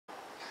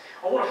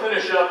I want to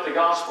finish up the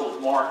Gospel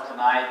of Mark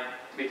tonight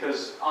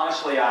because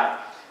honestly,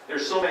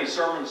 there's so many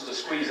sermons to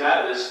squeeze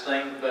out of this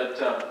thing, but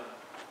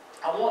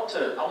I want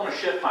to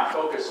shift my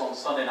focus on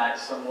Sunday night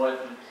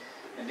somewhat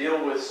and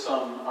deal with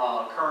some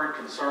current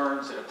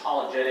concerns and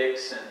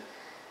apologetics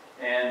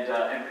and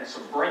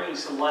some bringing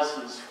some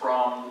lessons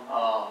from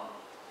a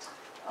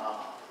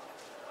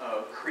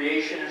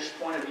creationist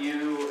point of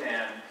view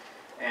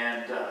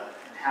and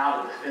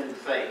how to defend the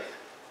faith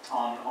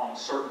on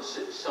certain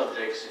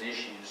subjects and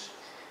issues.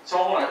 So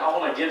I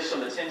want to give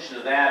some attention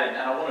to that, and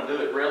I want to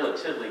do it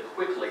relatively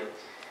quickly.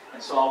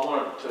 And so I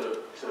wanted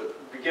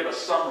to give a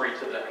summary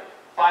to the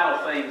final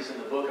things in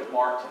the book of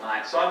Mark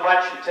tonight. So I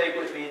invite you to take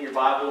with me in your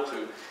Bible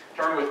to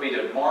turn with me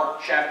to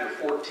Mark chapter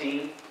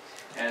 14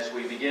 as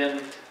we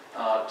begin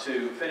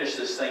to finish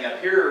this thing up.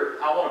 Here,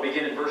 I want to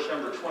begin in verse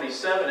number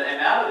 27, and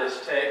out of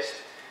this text,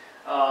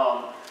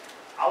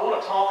 I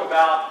want to talk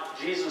about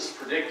Jesus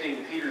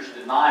predicting Peter's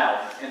denial.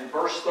 In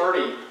verse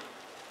 30,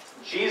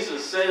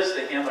 Jesus says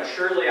to him,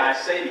 "Assuredly I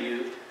say to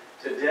you,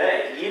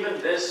 today,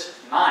 even this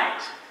night,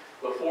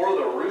 before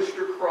the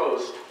rooster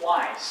crows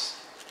twice,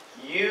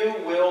 you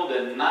will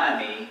deny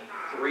me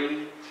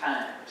 3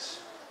 times."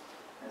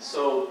 And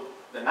so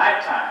the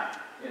nighttime,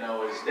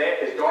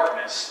 is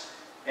darkness.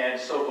 And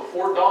so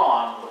before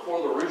dawn,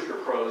 before the rooster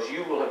crows,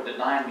 you will have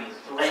denied me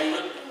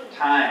 3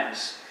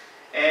 times.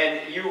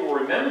 And you will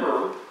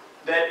remember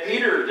that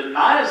Peter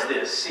denies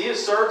this. He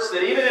asserts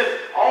that even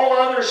if all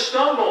others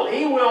stumble,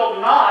 he will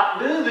not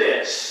do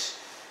this.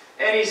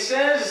 And he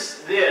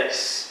says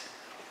this.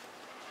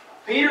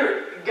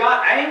 Peter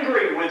got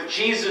angry with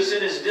Jesus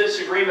in his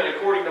disagreement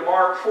according to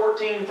Mark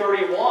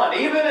 14:31.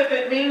 "Even if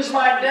it means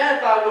my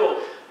death, I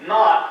will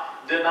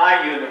not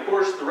deny you." And of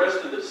course, the rest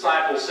of the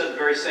disciples said the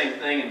very same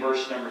thing in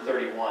verse number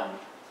 31.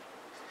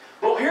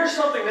 But here's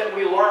something that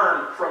we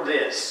learn from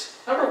this.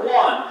 Number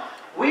one,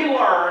 we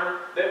learn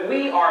that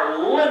we are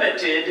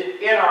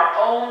limited in our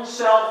own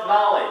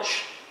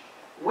self-knowledge.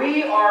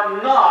 We are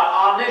not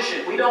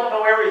omniscient. We don't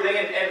know everything,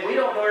 and we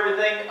don't know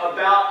everything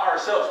about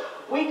ourselves.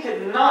 We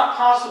could not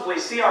possibly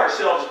see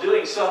ourselves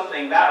doing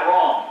something that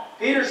wrong.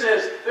 Peter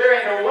says, "There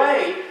ain't no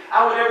way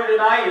I would ever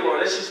deny you,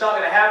 Lord. This is not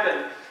going to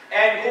happen."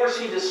 And of course,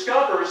 he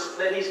discovers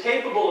that he's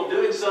capable of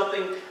doing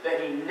something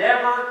that he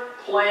never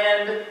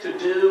planned to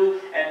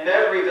do and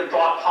never even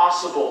thought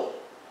possible.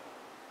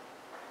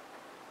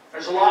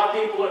 There's a lot of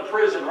people in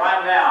prison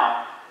right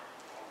now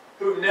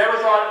who've never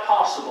thought it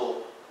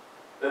possible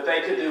that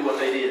they could do what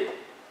they did.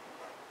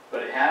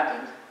 But it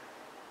happened.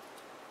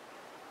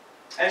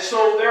 And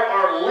so there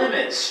are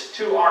limits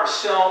to our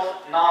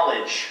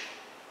self-knowledge.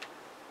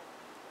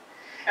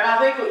 And I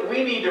think that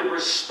we need to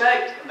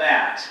respect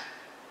that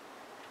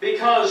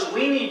because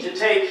we need to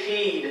take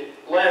heed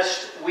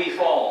lest we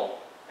fall.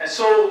 And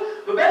so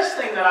the best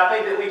thing that I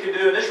think that we can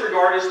do in this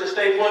regard is to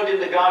stay plugged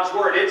into God's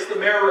Word. It's the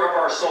mirror of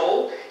our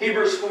soul.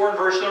 Hebrews 4 and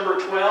verse number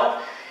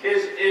 12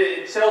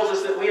 it tells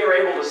us that we are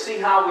able to see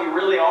how we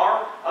really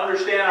are,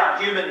 understand our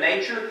human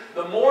nature.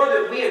 The more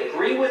that we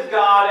agree with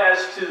God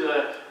as to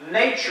the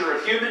nature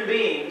of human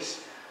beings,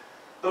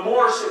 the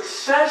more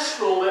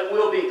successful that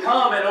we'll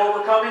become in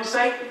overcoming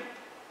Satan.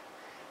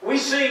 We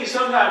sing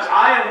sometimes,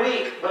 "I am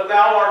weak, but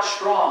thou art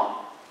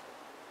strong.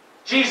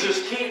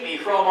 Jesus, keep me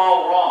from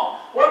all wrong."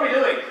 What are we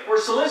doing? We're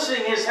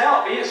soliciting His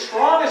help. He is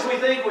strong as we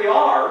think we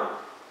are.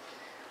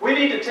 We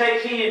need to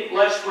take heed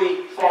lest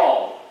we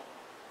fall.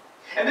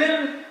 And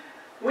then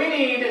we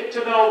need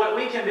to know that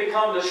we can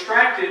become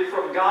distracted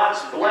from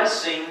God's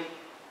blessing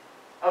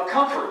of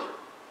comfort.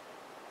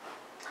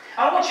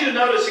 I want you to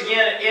notice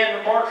again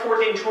in Mark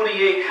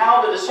 14:28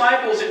 how the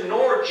disciples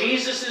ignored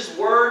Jesus'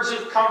 words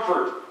of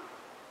comfort.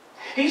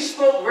 He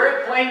spoke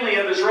very plainly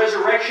of His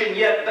resurrection,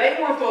 yet they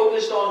were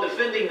focused on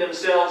defending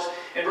themselves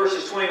in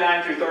verses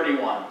 29 through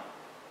 31.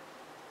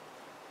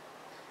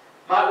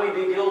 Might we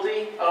be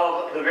guilty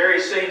of the very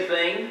same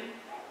thing?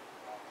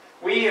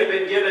 We have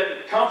been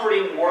given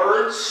comforting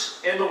words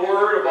in the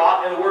Word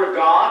of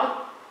God.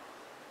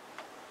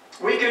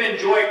 We can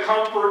enjoy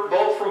comfort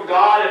both from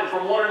God and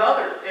from one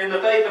another in the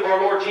faith of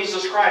our Lord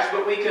Jesus Christ,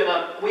 but we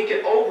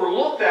can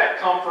overlook that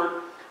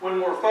comfort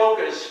when we're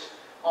focused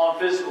on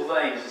physical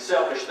things and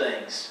selfish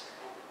things.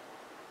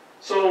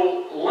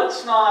 So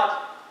let's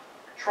not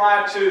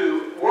try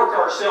to work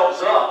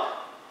ourselves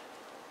up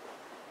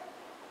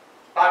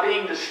by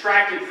being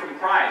distracted from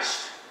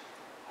Christ.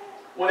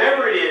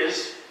 Whatever it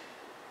is,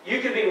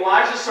 you can be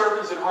wise as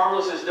serpents and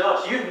harmless as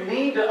doves. You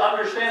need to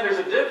understand there's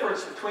a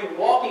difference between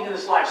walking in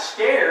this life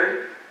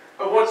scared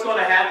of what's going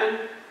to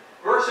happen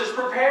versus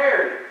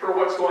prepared for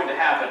what's going to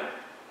happen.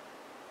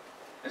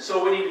 And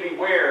so we need to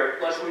beware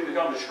lest we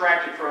become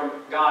distracted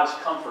from God's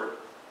comfort.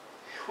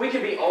 We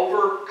can be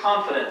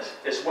overconfident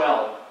as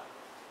well.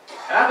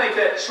 And I think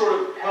that sort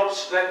of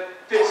helps, that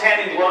fits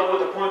hand in glove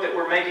with the point that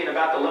we're making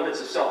about the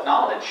limits of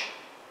self-knowledge.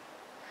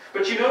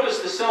 But you notice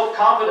the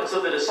self-confidence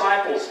of the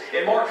disciples.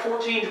 In Mark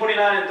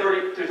 14:29 and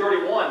 30 through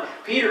 31,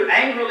 Peter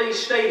angrily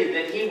stated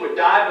that he would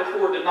die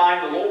before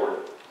denying the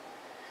Lord.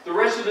 The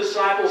rest of the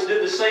disciples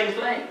did the same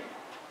thing.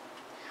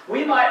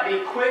 We might be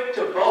quick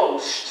to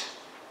boast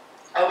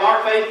of our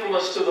our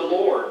faithfulness to the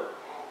Lord.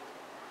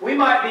 We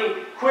might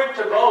be quick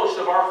to boast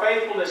of our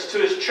faithfulness to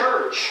His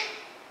church.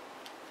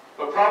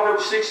 But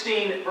Proverbs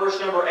 16, verse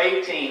number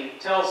 18,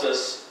 tells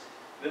us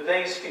that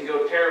things can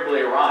go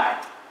terribly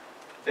awry,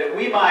 that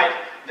we might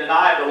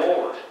deny the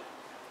Lord.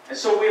 And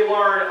so we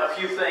learn a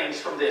few things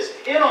from this.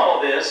 In all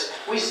of this,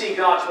 we see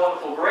God's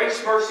wonderful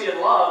grace, mercy,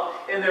 and love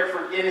in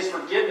His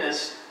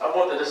forgiveness of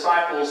what the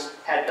disciples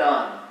had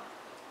done.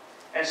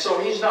 And so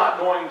He's not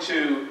going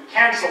to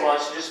cancel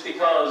us just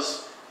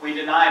because we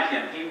denied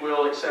Him. He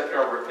will accept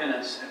our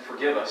repentance and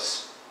forgive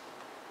us.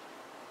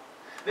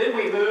 Then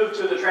we move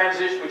to the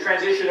transition. We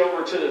transition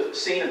over to the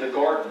scene of the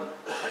garden.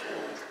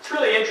 It's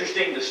really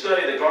interesting to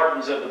study the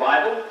gardens of the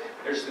Bible.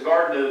 There's the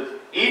Garden of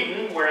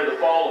Eden, where the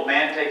fall of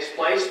man takes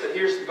place, but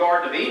here's the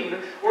Garden of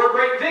Eden, where a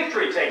great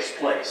victory takes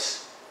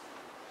place.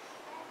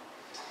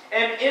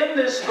 And in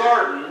this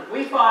garden,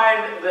 we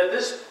find that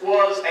this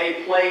was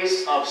a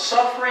place of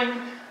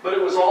suffering, but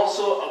it was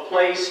also a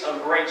place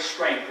of great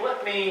strength.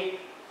 Let me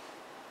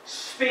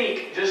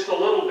speak just a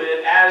little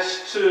bit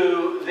as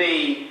to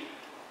the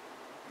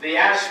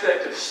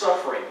aspect of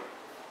suffering.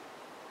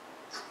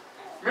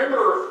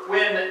 Remember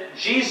when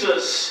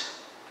Jesus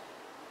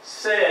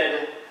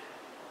said,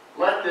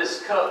 "Let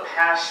this cup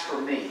pass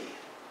from me,"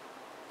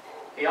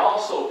 He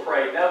also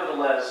prayed,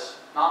 "Nevertheless,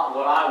 not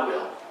what I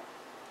will,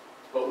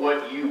 but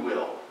what you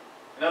will."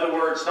 In other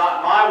words,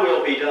 not my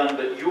will be done,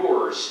 but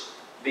yours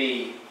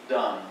be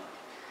done.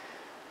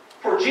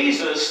 For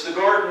Jesus, the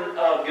Garden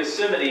of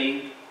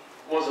Gethsemane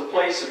was a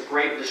place of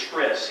great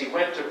distress. He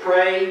went to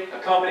pray,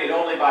 accompanied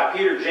only by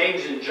Peter,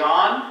 James, and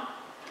John.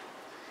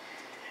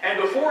 And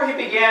before He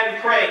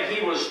began praying,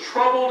 He was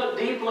troubled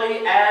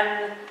deeply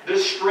and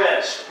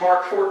distressed.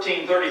 Mark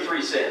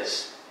 14:33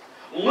 says.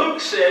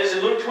 Luke says in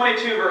Luke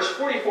 22, verse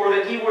 44,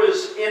 that He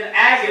was in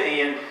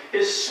agony and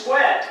His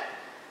sweat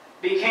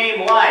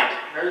became light.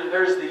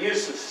 There's the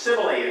use of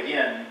simile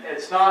again.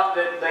 It's not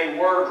that they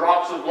were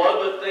drops of blood,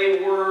 but they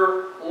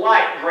were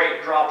light,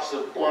 great drops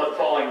of blood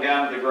falling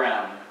down to the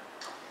ground.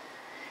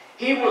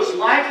 He was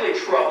likely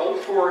troubled,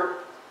 for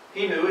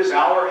He knew His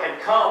hour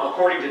had come,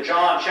 according to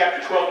John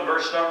chapter 12 and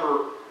verse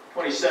number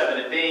 27.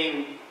 And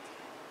being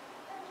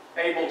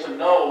able to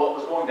know what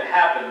was going to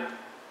happen,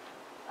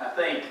 I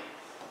think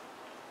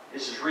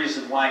this is the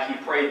reason why He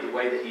prayed the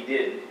way that He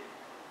did.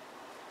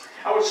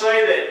 I would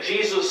say that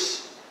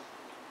Jesus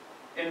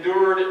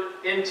endured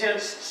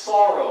intense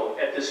sorrow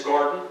at this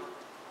garden.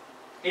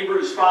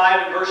 Hebrews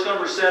 5 and verse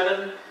number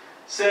 7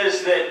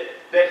 says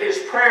that His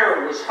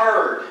prayer was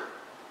heard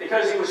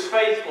because He was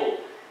faithful.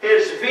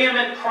 His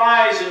vehement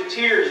cries and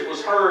tears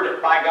was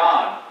heard by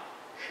God.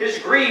 His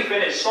grief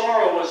and His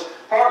sorrow was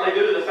partly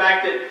due to the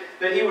fact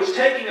that He was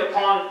taking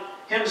upon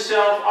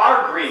Himself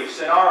our griefs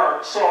and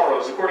our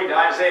sorrows, according to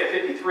Isaiah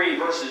 53,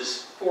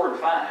 verses 4 and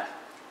 5.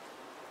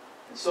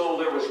 And so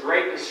there was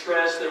great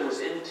distress, there was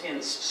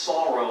intense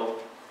sorrow.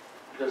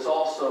 There's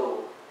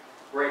also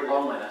great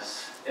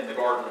loneliness in the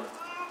garden.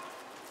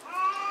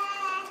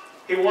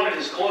 He wanted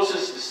His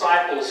closest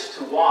disciples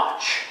to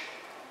watch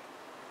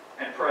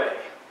and pray.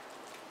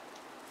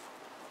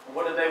 And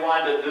what did they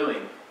wind up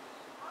doing?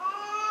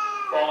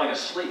 Falling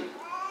asleep.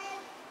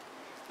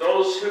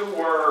 Those who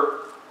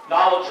were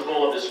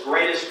knowledgeable of His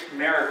greatest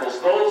miracles,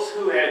 those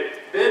who had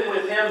been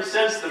with Him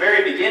since the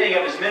very beginning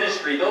of His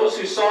ministry, those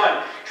who saw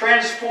Him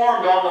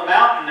transformed on the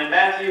mountain in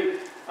Matthew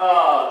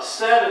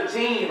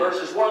 17,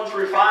 verses 1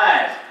 through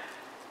 5,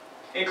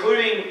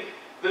 including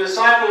the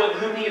disciple in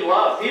whom He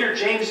loved, Peter,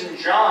 James, and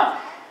John.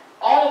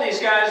 All of these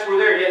guys were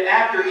there, yet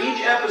after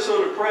each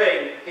episode of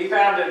praying, He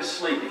found them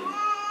sleeping.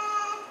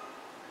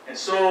 And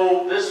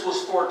so this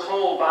was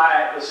foretold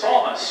by the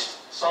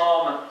psalmist,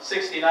 Psalm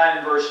 69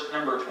 and verse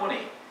number 20,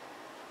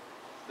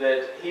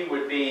 that he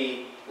would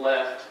be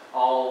left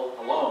all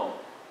alone.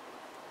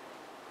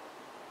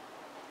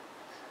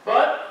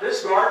 But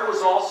this garden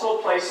was also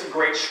a place of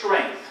great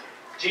strength.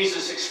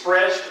 Jesus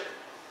expressed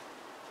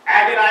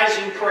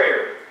agonizing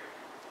prayer.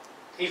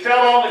 He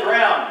fell on the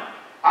ground.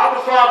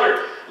 "Abba,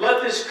 Father,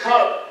 let this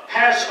cup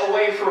pass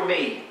away from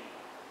me."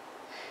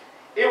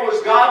 It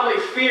was godly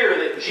fear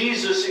that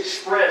Jesus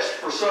expressed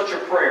for such a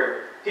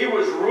prayer. He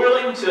was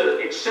willing to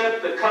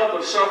accept the cup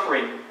of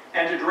suffering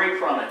and to drink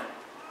from it.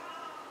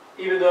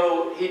 Even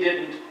though He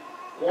didn't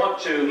want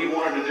to, He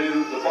wanted to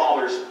do the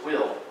Father's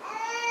will.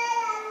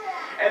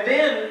 And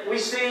then we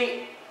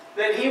see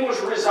that He was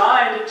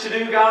resigned to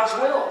do God's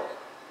will.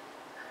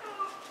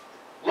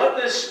 "Let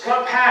this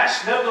cup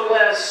pass,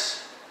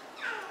 nevertheless,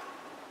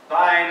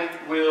 thine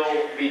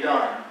will be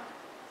done."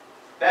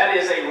 That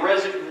is a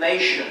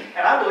resignation.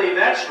 And I believe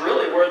that's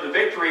really where the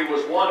victory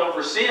was won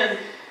over sin.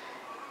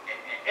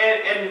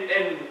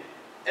 And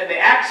the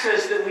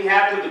access that we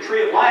have to the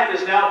tree of life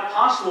is now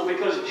possible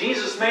because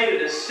Jesus made a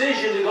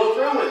decision to go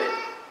through with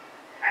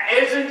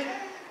it.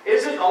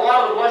 Isn't a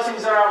lot of the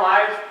blessings in our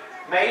life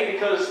made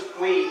because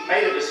we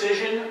made a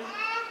decision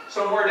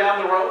somewhere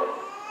down the road?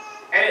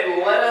 And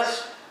it led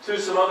us to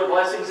some other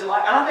blessings in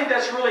life. And I think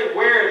that's really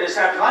where this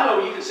happens. I know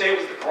you could say it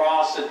was the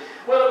cross, and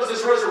well, it was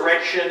this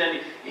resurrection,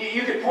 and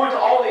you could point to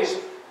all these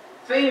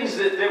things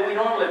that we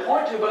normally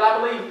point to, but I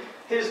believe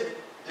his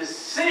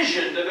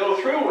decision to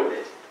go through with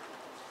it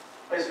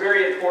is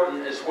very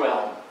important as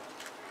well.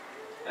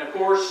 And of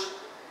course,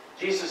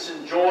 Jesus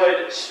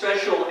enjoyed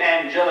special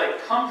angelic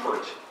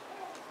comfort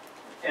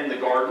in the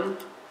garden.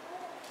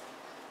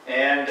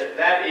 And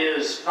that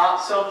is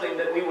not something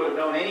that we would have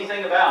known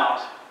anything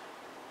about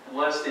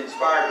unless the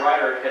inspired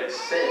writer had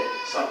said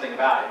something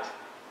about it.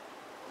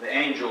 The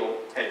angel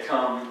had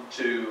come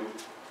to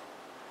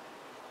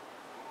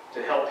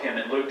help him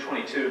in Luke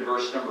 22,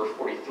 verse number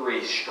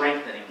 43,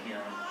 strengthening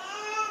him.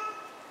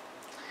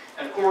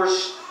 And of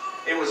course,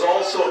 it was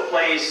also a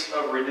place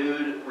of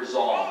renewed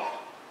resolve.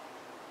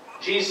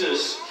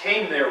 Jesus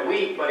came there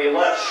weak, but he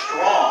left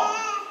strong.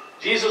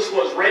 Jesus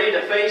was ready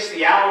to face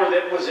the hour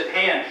that was at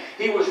hand.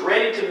 He was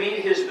ready to meet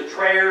his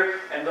betrayer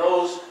and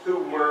those who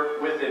were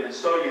with him. And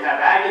so you have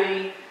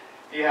agony,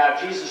 you have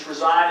Jesus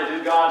resigned to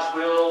do God's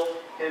will,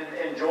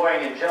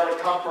 enjoying angelic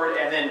comfort,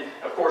 and then,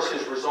 of course,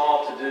 his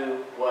resolve to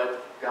do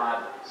what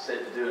God said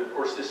to do. Of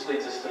course, this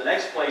leads us to the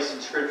next place in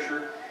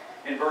Scripture,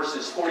 in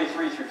verses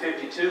 43 through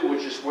 52,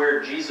 which is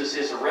where Jesus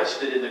is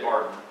arrested in the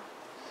garden.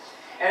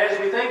 And as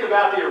we think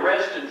about the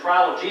arrest and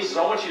trial of Jesus,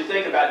 I want you to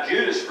think about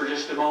Judas for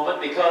just a moment,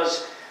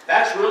 because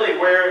that's really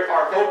where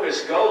our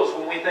focus goes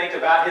when we think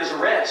about his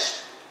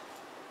arrest.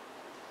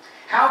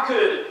 How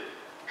could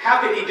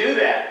he do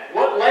that?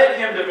 What led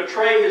him to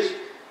betray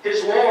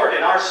his Lord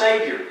and our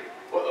Savior?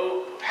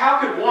 How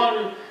could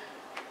one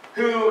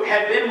who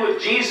had been with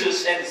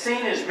Jesus and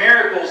seen his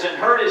miracles and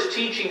heard his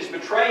teachings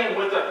betray him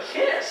with a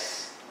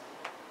kiss?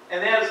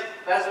 And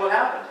that's what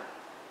happened.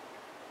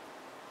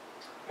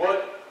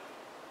 What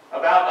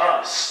about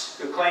us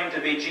who claim to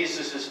be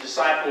Jesus'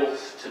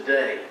 disciples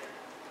today?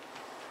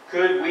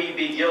 Could we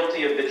be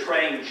guilty of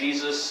betraying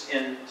Jesus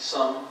in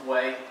some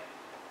way?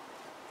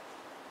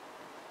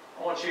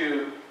 I want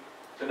you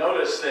to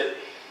notice that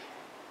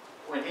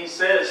when he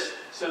says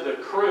to the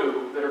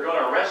crew that are going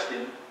to arrest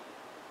him,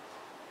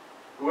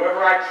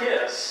 whoever I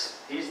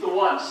kiss, he's the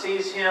one,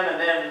 sees him, and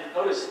then,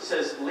 notice it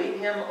says, lead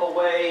him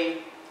away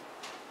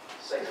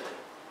safely.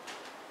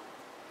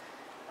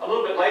 A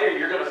little bit later,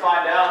 you're going to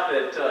find out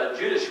that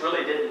Judas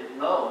really didn't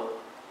know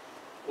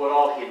what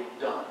all he'd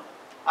done.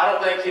 I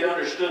don't think he'd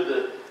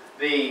understood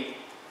the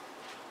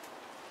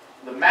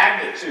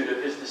magnitude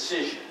of his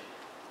decision.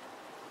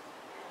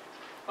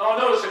 I'll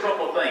notice a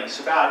couple of things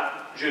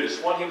about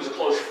Judas. One, he was a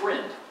close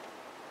friend.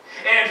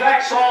 And in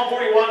fact, Psalm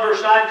 41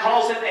 verse 9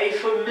 calls him a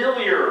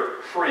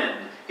familiar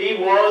friend. He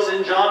was,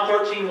 in John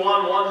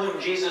 13:1, one whom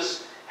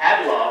Jesus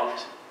had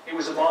loved. He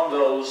was among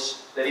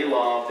those that he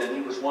loved, and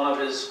he was one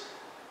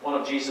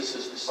of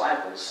Jesus'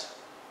 disciples.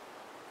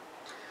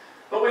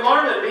 But we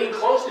learn that being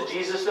close to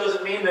Jesus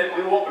doesn't mean that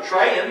we won't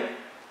betray him.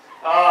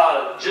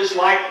 Just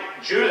like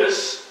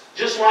Judas,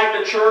 just like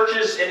the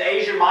churches in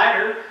Asia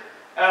Minor,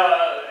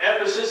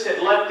 Ephesus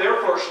had left their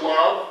first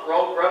love,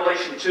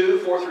 Revelation 2,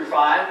 4 through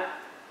 5.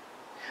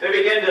 They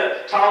began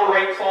to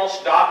tolerate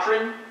false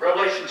doctrine,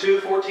 Revelation 2,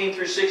 14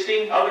 through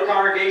 16. Other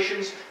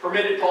congregations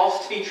permitted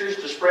false teachers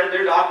to spread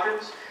their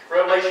doctrines,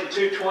 Revelation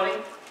 2, 20.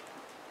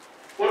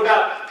 What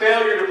about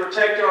failure to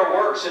protect our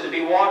works and to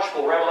be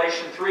watchful,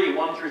 Revelation 3,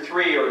 1 through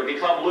 3, or to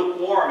become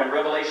lukewarm in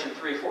Revelation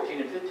 3,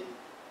 14 and 15?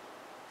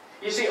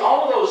 You see,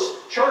 all of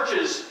those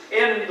churches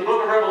in the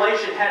book of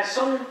Revelation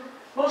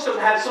most of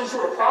them had some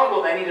sort of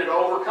problem they needed to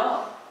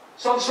overcome.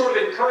 Some sort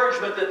of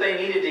encouragement that they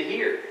needed to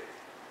hear.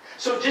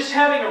 So just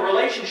having a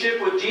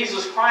relationship with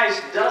Jesus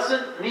Christ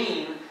doesn't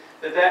mean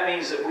that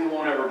means that we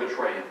won't ever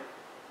betray him.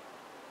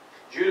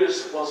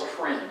 Judas was a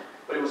friend,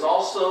 but he was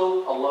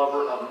also a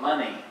lover of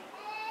money.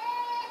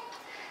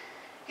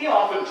 He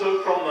often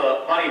took from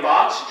the money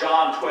box,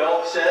 John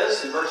 12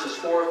 says, in verses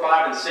 4,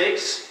 5, and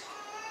 6.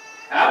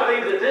 And I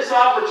believe that this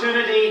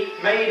opportunity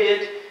made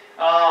it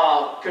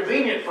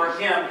convenient for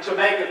him to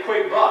make a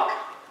quick buck.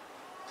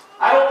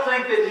 I don't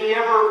think that he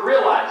ever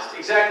realized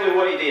exactly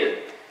what he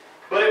did.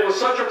 But it was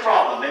such a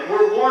problem, and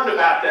we're warned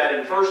about that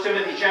in 1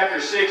 Timothy chapter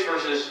 6,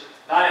 verses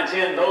 9 and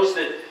 10. Those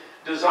that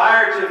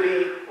desire to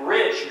be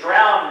rich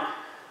drown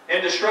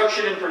in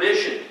destruction and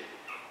perdition.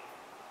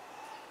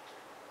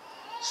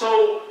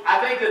 So I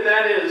think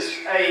that is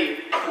a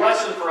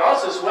lesson for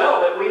us as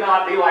well, that we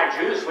not be like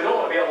Judas. We don't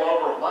want to be a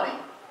lover of money.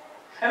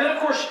 And then,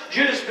 of course,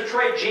 Judas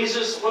betrayed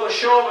Jesus with a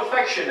show of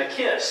affection, a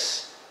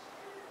kiss.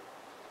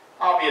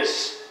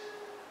 Obvious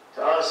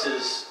to us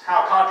is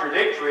how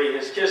contradictory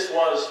his kiss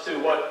was to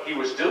what he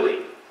was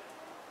doing.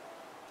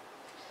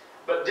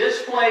 But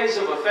displays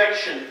of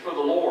affection for the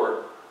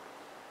Lord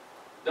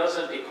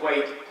doesn't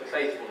equate to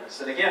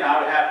faithfulness. And again, I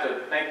would have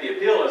to make the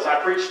appeal, as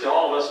I preach to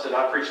all of us, that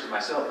I preach to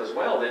myself as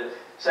well, that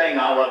saying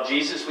I love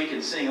Jesus, we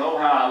can sing, oh,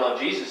 how I love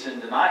Jesus,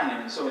 and deny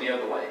him in so many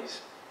other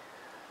ways.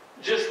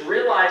 Just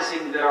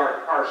realizing that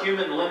our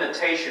human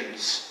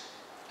limitations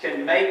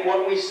can make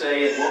what we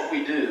say and what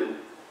we do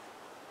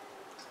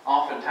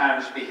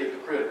oftentimes be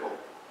hypocritical.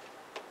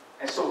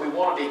 And so we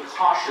want to be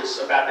cautious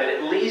about that,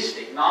 at least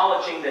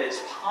acknowledging that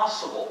it's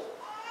possible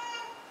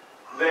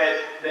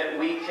that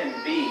we can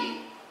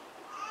be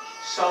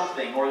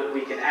something, or that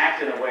we can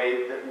act in a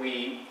way that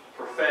we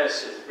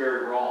profess is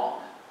very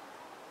wrong.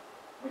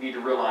 We need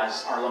to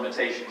realize our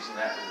limitations in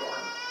that regard.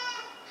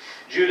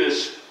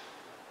 Judas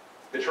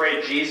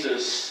betrayed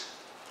Jesus,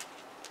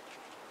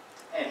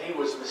 and he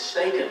was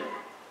mistaken.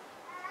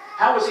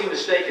 How was he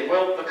mistaken?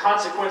 Well, the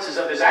consequences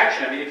of his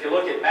action. I mean, if you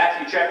look at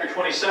Matthew chapter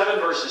 27,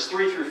 verses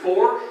 3 through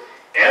 4,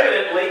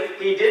 evidently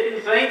he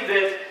didn't think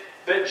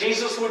that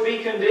Jesus would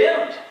be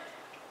condemned.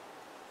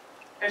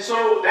 And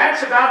so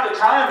that's about the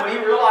time when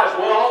he realized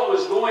what all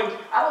was going.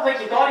 I don't think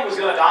he thought he was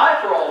going to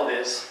die for all of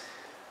this.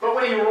 But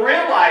when he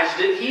realized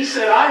it, he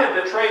said, I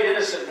have betrayed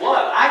innocent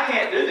blood. I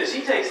can't do this.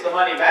 He takes the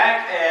money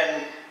back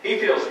and he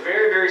feels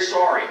very, very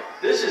sorry.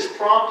 This has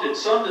prompted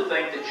some to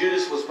think that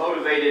Judas was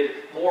motivated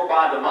more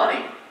by the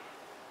money.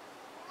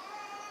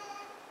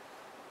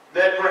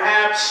 That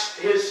perhaps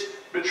his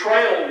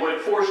betrayal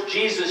would force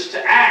Jesus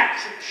to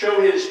act, show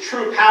his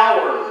true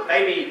power,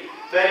 maybe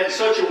that in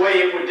such a way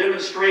it would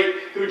demonstrate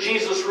who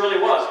Jesus really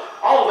was.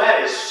 All of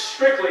that is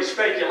strictly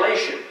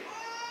speculation.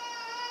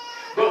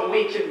 But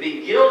we can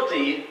be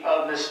guilty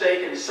of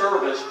mistaken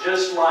service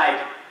just like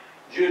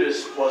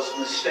Judas was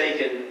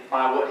mistaken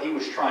by what he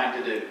was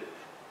trying to do,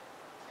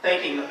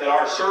 thinking that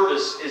our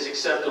service is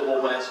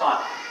acceptable when it's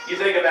not. You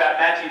think about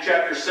Matthew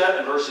chapter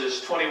 7,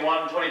 verses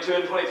 21, 22,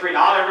 and 23.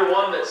 Not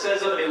everyone that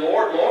says unto me,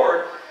 Lord,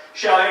 Lord,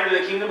 shall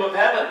enter the kingdom of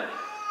heaven,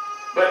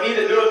 but he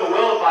that doeth the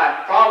will of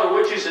my Father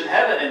which is in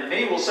heaven. And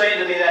many will say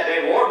unto me that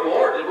day, Lord,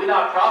 Lord, did we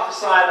not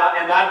prophesy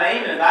in thy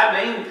name, and in thy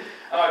name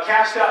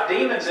cast out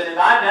demons, and in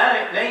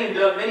thy name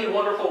done many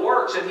wonderful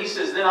works? And he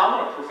says, then I'm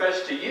going to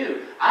profess to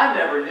you, I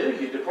never knew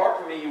you. Depart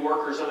from me, you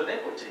workers of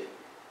iniquity.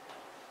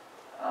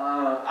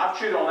 I've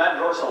chewed on that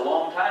verse a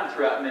long time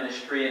throughout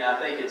ministry, and I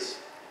think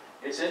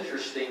it's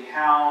interesting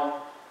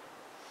how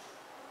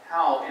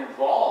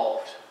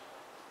involved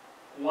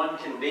one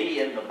can be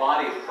in the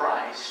body of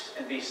Christ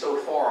and be so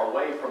far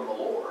away from the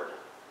Lord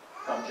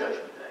come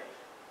Judgment Day.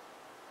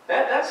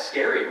 That's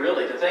scary,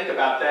 really, to think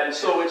about that. And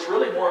so it's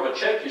really more of a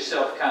check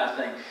yourself kind of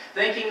thing.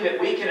 Thinking that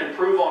we can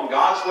improve on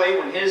God's way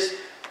when His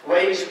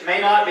ways may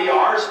not be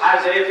ours.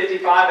 Isaiah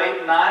 55, 8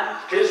 and 9.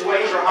 His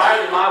ways are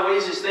higher than my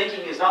ways. His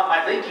thinking is not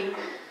my thinking.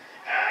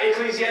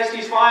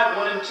 Ecclesiastes 5,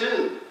 1 and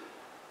 2.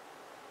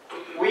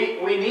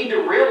 We need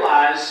to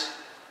realize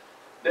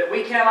that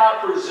we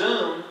cannot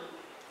presume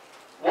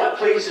what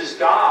pleases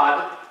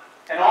God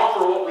and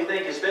offer what we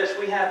think is best.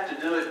 We have to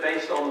do it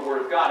based on the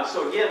Word of God. And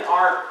so again,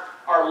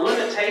 our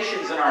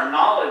limitations and our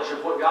knowledge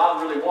of what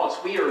God really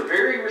wants, we are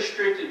very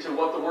restricted to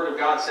what the Word of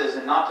God says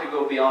and not to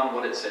go beyond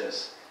what it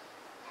says.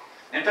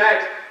 In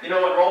fact, in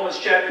Romans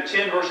chapter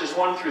 10, verses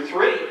 1 through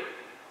 3,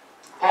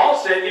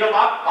 Paul said, my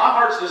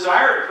heart's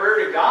desire and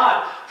prayer to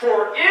God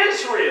for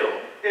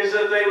Israel is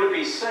that they would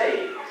be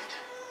saved.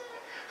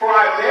 For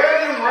I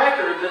bear them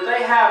record that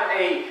they have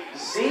a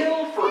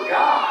zeal for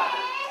God,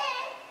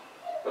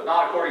 but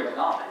not according to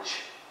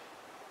knowledge.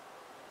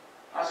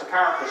 That's a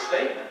powerful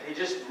statement. He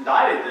just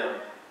indicted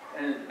them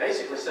and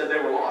basically said they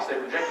were lost. They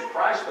rejected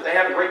Christ, but they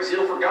have a great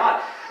zeal for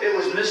God. It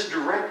was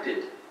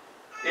misdirected.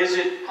 Is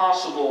it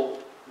possible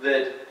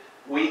that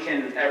we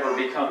can ever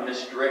become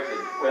misdirected?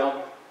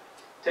 Well,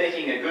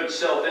 taking a good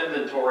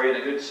self-inventory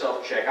and a good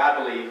self-check,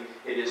 I believe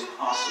it is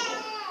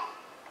possible.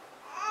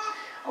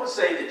 I would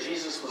say that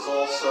Judas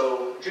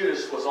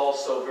was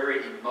also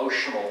very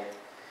emotional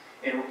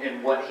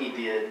in what he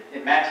did.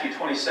 In Matthew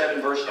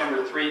 27, verse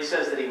number 3, it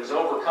says that he was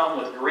overcome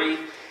with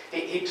grief.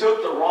 He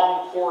took the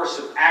wrong course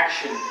of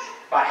action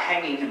by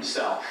hanging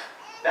himself.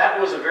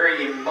 That was a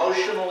very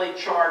emotionally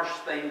charged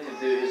thing to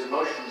do. His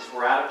emotions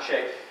were out of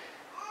check.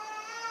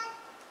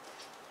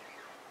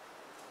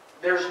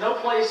 There's no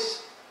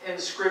place in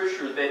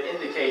Scripture that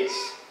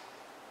indicates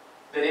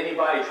that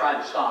anybody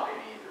tried to stop him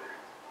either.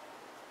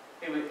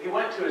 He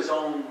went to his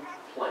own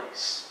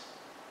place.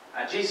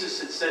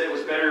 Jesus had said it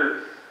was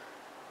better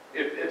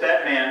if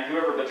that man,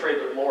 whoever betrayed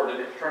the Lord, and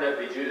it turned out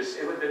to be Judas,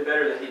 it would have been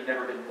better that he'd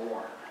never been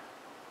born.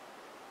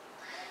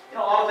 A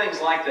lot of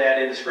things like that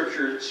in the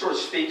Scripture sort of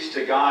speaks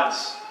to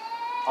God's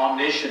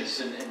omniscience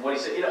and what He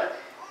said.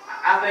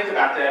 I think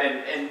about that,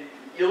 and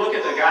you look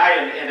at the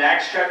guy in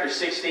Acts chapter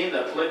 16,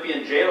 the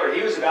Philippian jailer.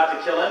 He was about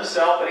to kill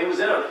himself, but he was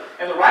in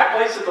the right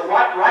place at the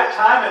right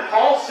time. And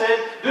Paul said,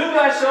 "Do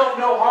thyself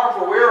no harm,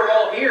 for we are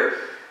all here."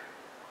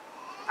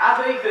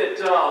 I think that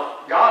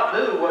God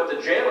knew what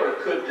the jailer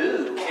could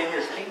do in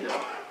His kingdom.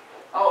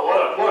 Oh,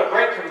 what a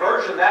great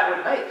conversion that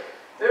would make.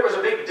 There was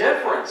a big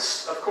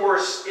difference, of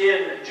course,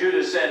 in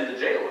Judas and the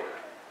jailer.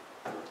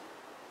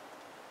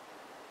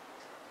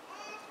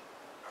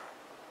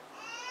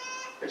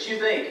 But you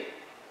think,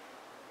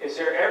 is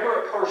there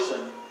ever a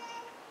person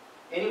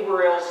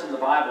anywhere else in the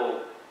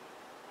Bible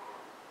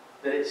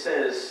that it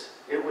says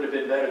it would have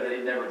been better that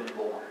he'd never been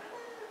born?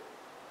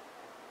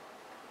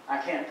 I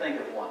can't think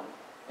of one.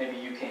 Maybe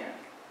you can.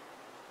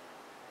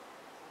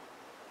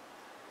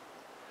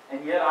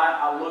 And yet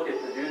I look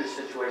at the Judas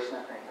situation and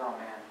I think, oh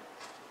man,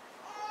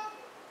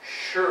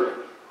 surely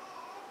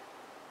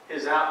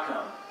his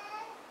outcome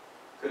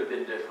could have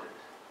been different.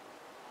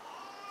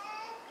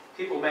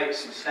 People make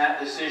some snap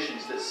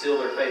decisions that seal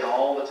their fate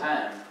all the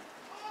time.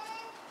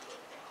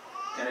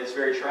 And it's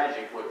very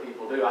tragic what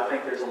people do. I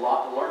think there's a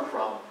lot to learn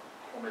from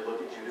when we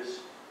look at Judas.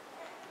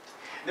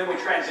 Then we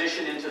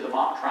transition into the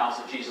mock trials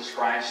of Jesus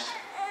Christ.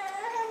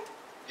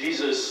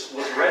 Jesus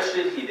was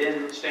arrested. He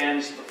then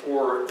stands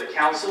before the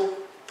council.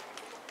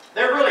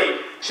 There are really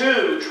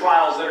two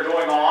trials that are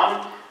going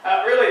on.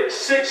 Really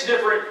 6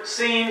 different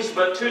scenes,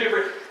 but 2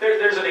 different...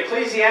 There's an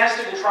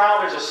ecclesiastical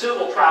trial, there's a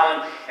civil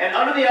trial, and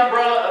under the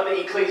umbrella of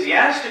the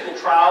ecclesiastical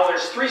trial,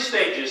 there's 3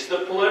 stages.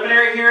 The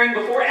preliminary hearing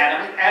before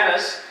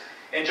Annas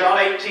in John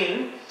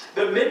 18,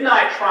 the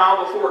midnight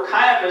trial before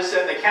Caiaphas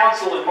and the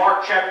council in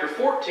Mark chapter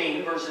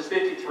 14, verses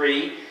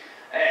 53,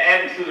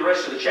 and through the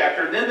rest of the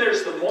chapter. And then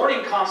there's the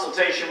morning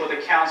consultation with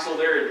the council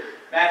there in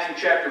Matthew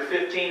chapter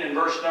 15 and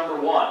verse number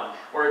 1,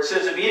 where it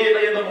says,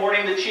 immediately in the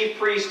morning the chief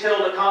priest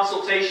held a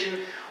consultation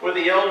with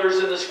the elders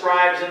and the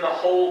scribes and the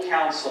whole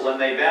council, and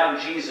they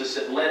bound Jesus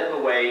and led him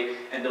away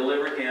and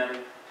delivered him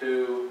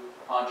to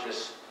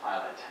Pontius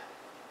Pilate.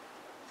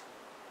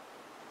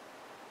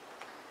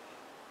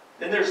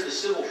 Then there's the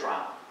civil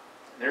trial.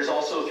 There's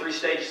also 3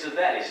 stages of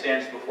that. He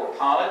stands before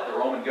Pilate, the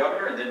Roman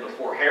governor, and then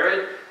before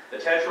Herod, the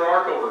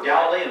tetrarch over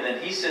Galilee, and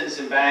then he sends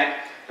him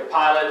back to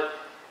Pilate.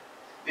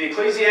 The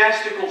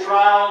ecclesiastical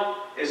trial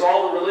is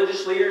all the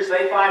religious leaders.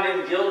 They find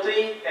him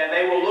guilty, and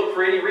they will look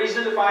for any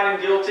reason to find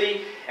him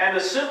guilty. And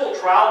the civil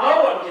trial,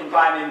 no one can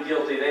find him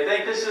guilty. They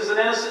think this is an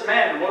innocent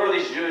man. What are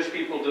these Jewish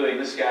people doing?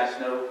 This guy's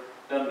done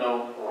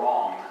no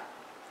wrong.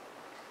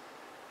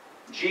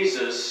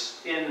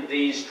 Jesus, in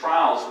these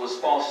trials, was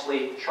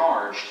falsely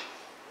charged.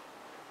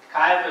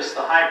 Caiaphas,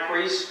 the high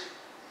priest,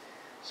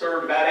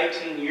 served about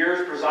 18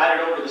 years,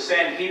 presided over the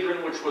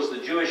Sanhedrin, which was the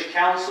Jewish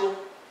council.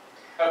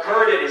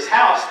 Occurred at his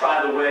house,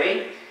 by the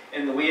way,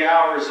 in the wee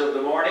hours of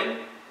the morning.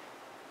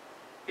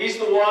 He's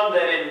the one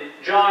that in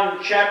John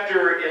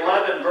chapter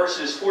 11,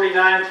 verses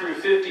 49 through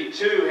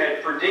 52,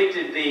 had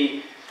predicted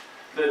the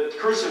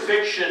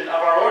crucifixion of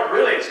our Lord.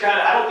 Really, it's kind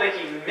of, I don't think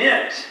he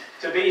meant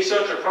to be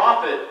such a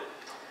prophet.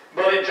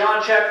 But in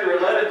John chapter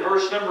 11,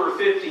 verse number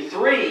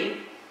 53,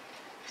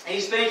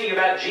 he's thinking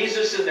about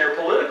Jesus and their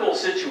political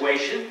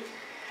situation.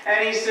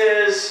 And he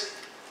says,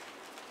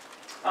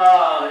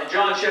 in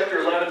John chapter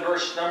 11,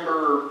 verse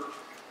number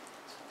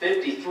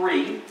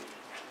 53,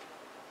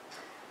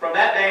 from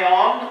that day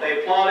on,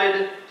 they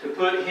plotted to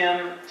put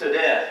him to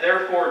death.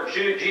 Therefore,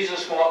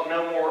 Jesus walked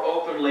no more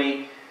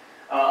openly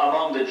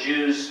among the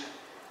Jews,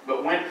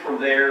 but went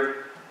from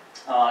there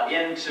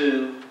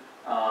into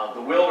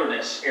the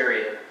wilderness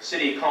area, a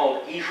city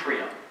called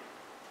Ephraim.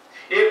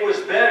 It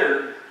was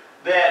better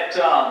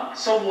that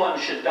someone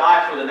should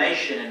die for the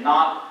nation, and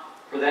not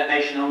for that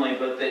nation only,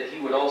 but that he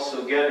would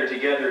also gather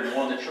together and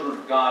warn the children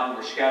of God who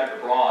were scattered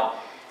abroad.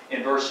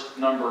 In verse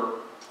number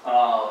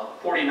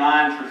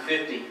 49 through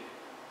 50,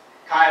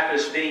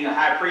 Caiaphas, being a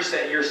high priest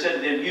that year, said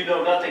to them, you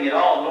know nothing at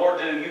all, nor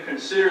do you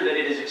consider that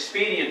it is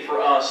expedient for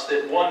us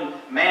that one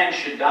man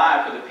should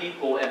die for the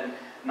people, and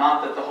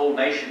not that the whole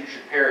nation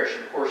should perish.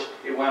 And of course,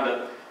 it wound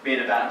up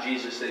being about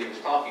Jesus that he was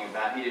talking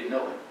about. He didn't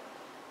know him.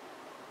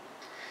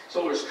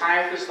 So there's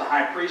Caiaphas, the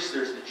high priest.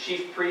 There's the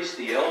chief priest,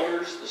 the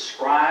elders, the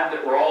scribe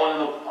that were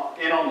all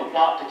in on the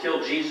plot to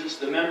kill Jesus,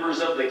 the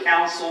members of the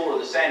council or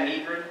the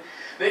Sanhedrin.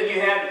 Then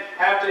you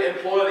have to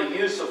employ the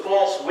use of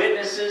false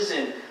witnesses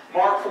in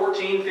Mark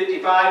 14,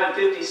 55 and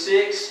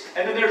 56.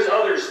 And then there's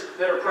others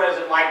that are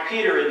present, like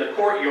Peter in the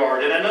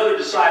courtyard, and another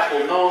disciple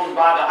known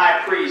by the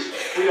high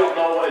priest. We don't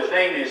know what his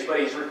name is, but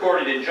he's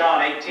recorded in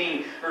John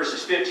 18,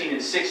 verses 15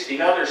 and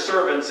 16. Other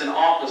servants and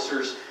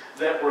officers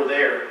that were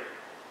there.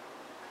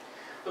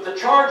 But the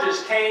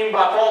charges came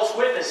by false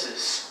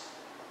witnesses.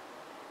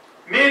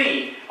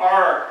 Many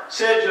are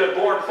said to have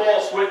borne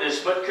false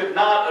witness, but could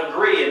not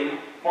agree in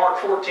Mark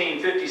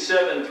 14,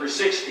 57 through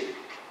 60.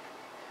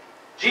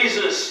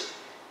 Jesus,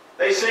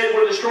 they said,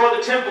 would destroy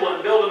the temple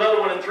and build another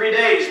one in 3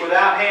 days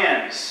without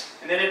hands.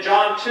 And then in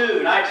John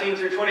 2, 19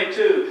 through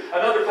 22,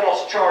 another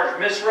false charge,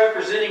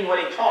 misrepresenting what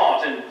he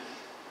taught, and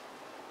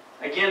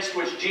against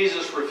which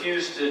Jesus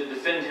refused to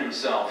defend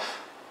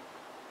himself.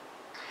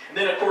 And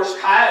then, of course,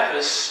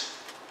 Caiaphas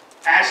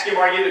asked him,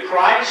 are you the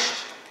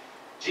Christ?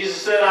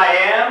 Jesus said, I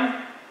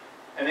am.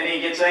 And then he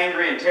gets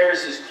angry and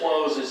tears his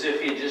clothes as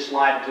if he had just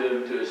lied to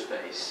him to his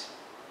face.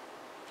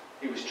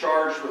 He was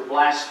charged with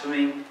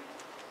blasphemy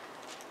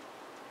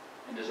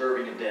and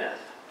deserving of death.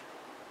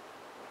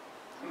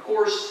 And of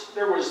course,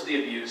 there was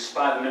the abuse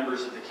by the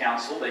members of the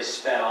council. They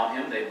spat on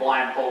him, they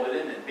blindfolded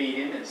him and beat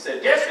him and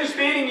said, guess who's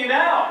beating you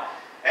now?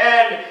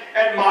 And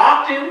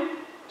mocked him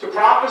to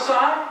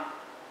prophesy.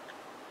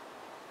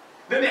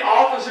 Then the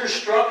officers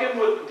struck him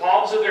with the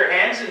palms of their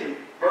hands in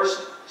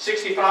verse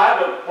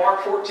 65 of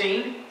Mark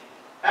 14.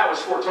 That was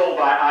foretold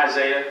by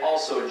Isaiah,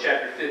 also in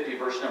chapter 50,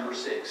 verse number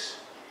 6.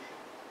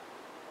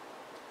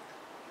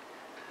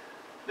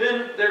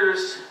 Then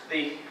there's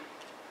the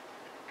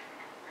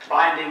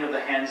binding of the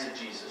hands of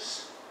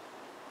Jesus,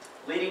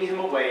 leading him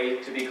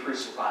away to be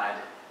crucified.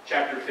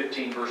 Chapter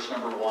 15, verse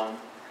number 1.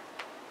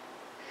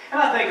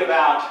 And I think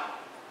about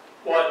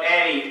what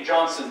Annie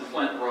Johnson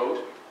Flint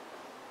wrote.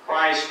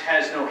 Christ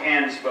has no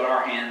hands but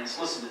our hands.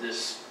 Listen to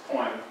this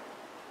poem.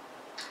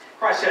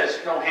 Christ has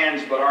no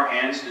hands but our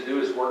hands to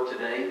do His work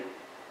today.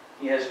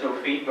 He has no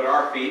feet but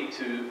our feet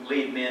to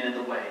lead men in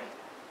the way.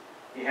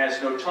 He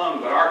has no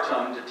tongue but our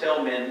tongue to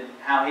tell men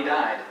how He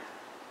died.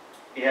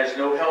 He has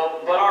no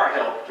help but our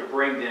help to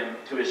bring them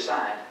to His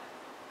side.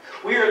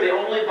 We are the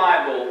only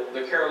Bible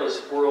the careless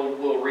world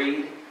will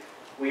read.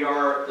 We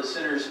are the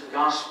sinner's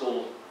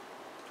gospel.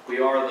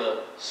 We are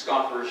the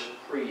scoffer's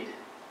creed.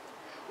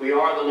 We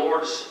are the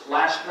Lord's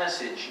last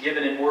message,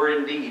 given in word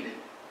and deed.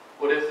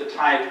 What if the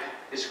type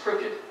is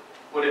crooked?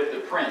 What if the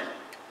print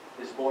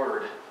is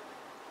blurred?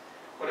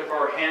 What if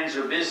our hands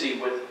are busy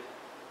with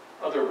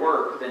other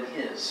work than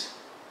His?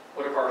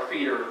 What if our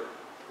feet are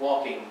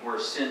walking where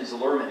sin's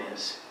allurement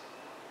is?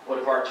 What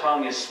if our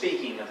tongue is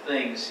speaking of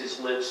things His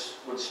lips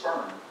would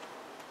spurn?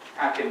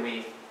 How can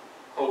we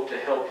hope to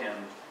help Him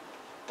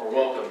or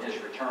welcome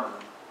His return?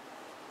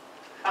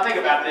 I think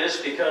about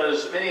this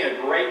because many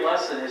a great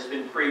lesson has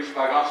been preached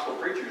by gospel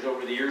preachers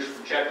over the years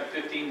from chapter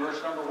 15,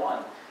 verse number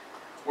 1,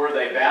 where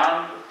they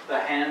bound the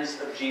hands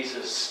of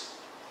Jesus.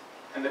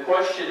 And the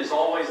question is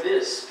always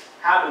this: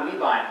 how do we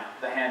bind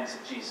the hands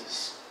of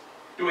Jesus?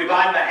 Do we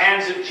bind the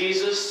hands of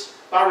Jesus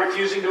by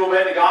refusing to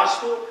obey the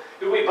gospel?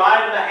 Do we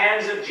bind the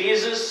hands of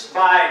Jesus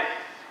by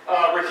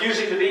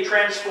refusing to be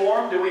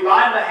transformed? Do we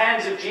bind the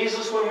hands of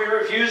Jesus when we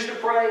refuse to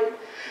pray?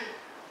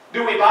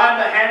 Do we bind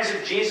the hands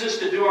of Jesus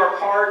to do our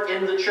part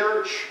in the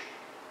church?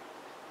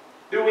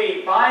 Do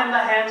we bind the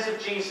hands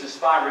of Jesus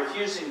by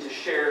refusing to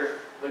share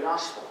the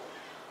gospel?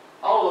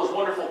 All those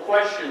wonderful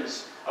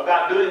questions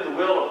about doing the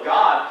will of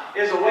God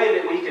is a way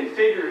that we can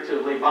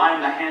figuratively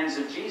bind the hands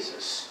of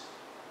Jesus.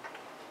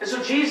 And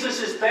so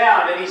Jesus is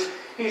bound, and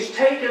He's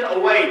taken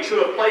away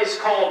to a place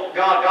called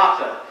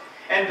Golgotha.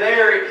 And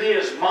there He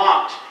is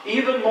mocked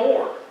even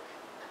more.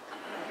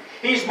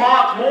 He's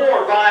mocked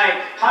more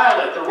by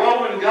Pilate, the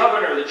Roman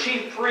governor, the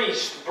chief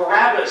priest,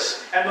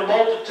 Barabbas, and the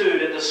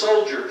multitude and the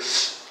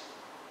soldiers.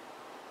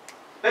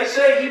 They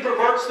say He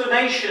perverts the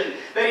nation,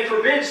 that He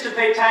forbids to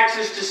pay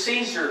taxes to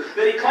Caesar,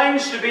 that He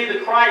claims to be the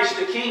Christ,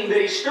 the King,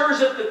 that He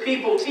stirs up the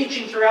people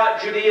teaching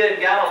throughout Judea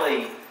and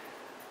Galilee.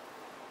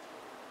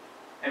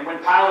 And when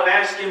Pilate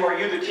asked Him, "Are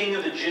you the King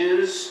of the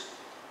Jews?"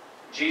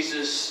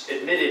 Jesus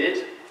admitted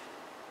it.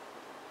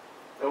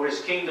 Though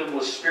His kingdom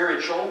was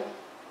spiritual,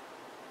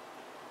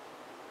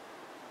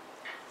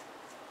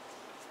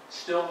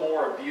 still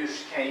more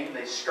abuse came.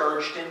 They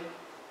scourged Him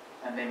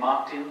and they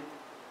mocked Him.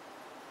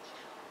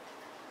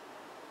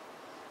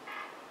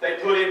 They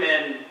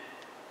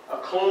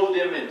clothed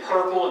Him in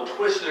purple and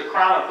twisted a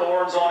crown of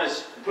thorns on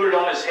put it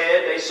on His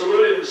head. They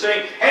saluted Him,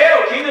 saying,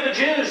 "Hail, King of the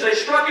Jews!" They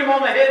struck Him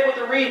on the head with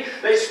a reed.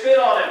 They spit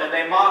on Him, and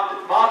they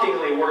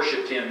mockingly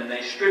worshipped Him, and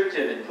they stripped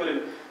Him and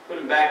put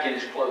him back in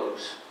His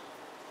clothes.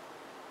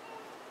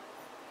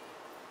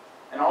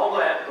 And all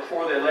that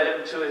before they led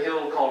Him to a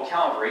hill called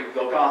Calvary,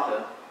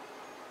 Golgotha,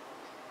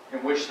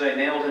 in which they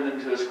nailed Him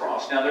into His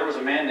cross. Now there was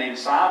a man named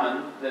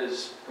Simon that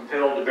is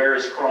compelled to bear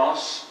His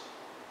cross.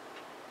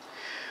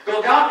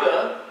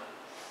 Golgotha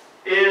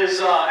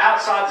is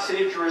outside the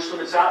city of Jerusalem.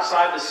 It's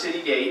outside the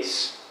city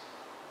gates.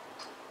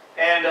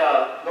 And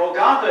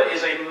Golgotha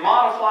is a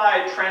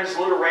modified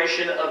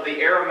transliteration of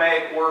the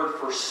Aramaic word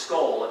for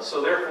skull. And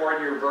so therefore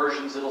in your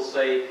versions it'll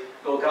say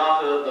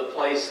Golgotha, the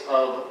place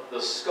of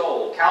the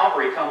skull.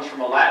 Calvary comes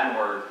from a Latin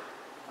word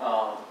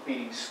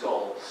meaning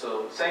skull.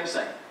 So same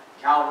thing.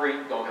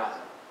 Calvary,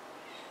 Golgotha.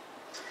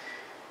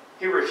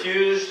 He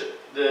refused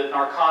the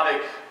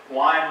narcotic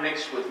wine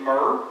mixed with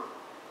myrrh,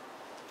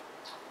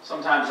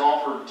 sometimes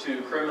offered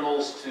to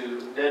criminals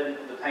to deaden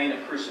the pain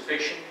of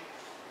crucifixion.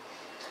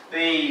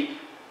 The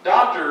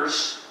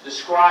doctors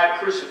describe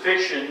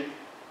crucifixion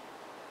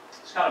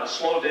as kind of a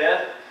slow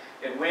death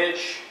in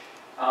which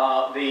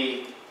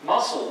the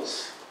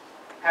muscles,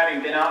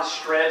 having been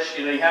outstretched,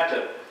 you have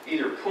to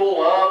either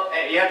pull up,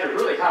 and you have to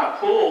really kind of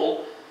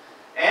pull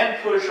and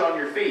push on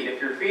your feet.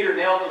 If your feet are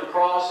nailed to the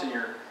cross and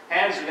your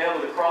hands are nailed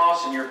to the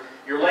cross and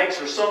your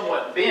legs are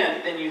somewhat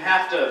bent, then you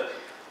have to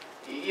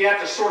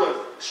sort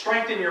of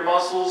strengthen your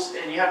muscles,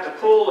 and you have to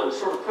pull and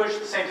sort of push at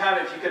the same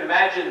time. If you can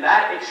imagine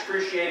that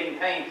excruciating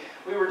pain.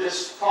 We were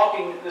just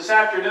talking this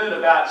afternoon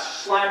about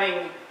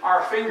slamming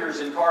our fingers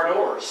in car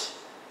doors.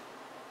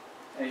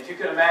 And if you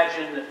can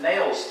imagine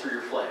nails through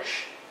your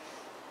flesh,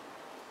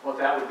 what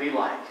that would be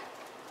like.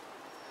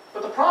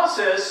 But the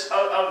process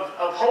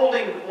of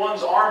holding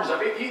one's arms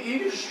up, you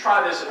can just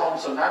try this at home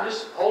sometime.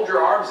 Just hold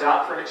your arms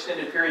out for an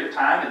extended period of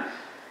time, and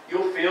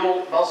you'll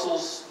feel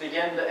muscles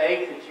begin to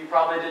ache that you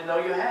probably didn't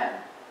know you had.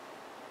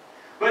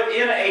 But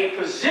in a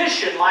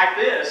position like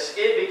this,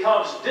 it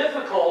becomes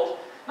difficult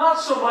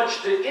not so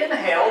much to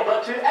inhale,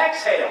 but to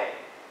exhale.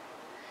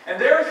 And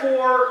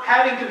therefore,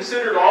 having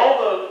considered all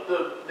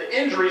the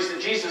injuries that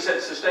Jesus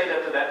had sustained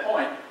up to that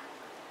point,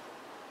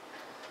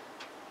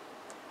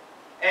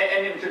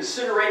 and in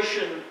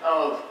consideration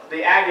of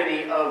the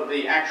agony of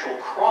the actual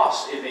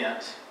cross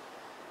event,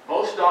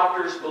 most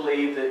doctors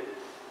believe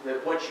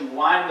that what you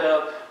wind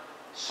up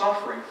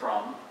suffering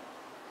from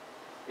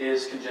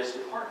is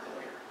congestive heart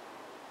failure.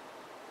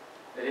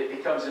 That it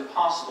becomes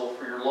impossible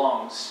for your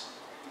lungs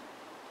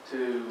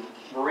to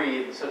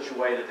breathe in such a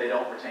way that they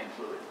don't retain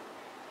fluid.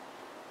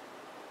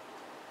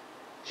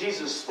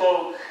 Jesus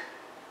spoke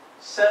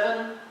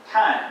 7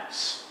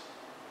 times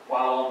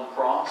while on the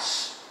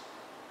cross.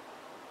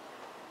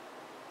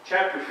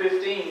 Chapter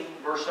 15,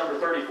 verse number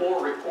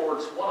 34,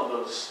 records one of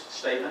those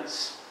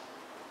statements,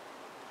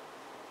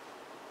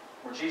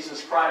 where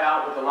Jesus cried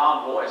out with a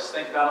loud voice.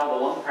 Think about all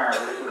the lung power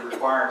that it would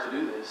require to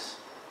do this.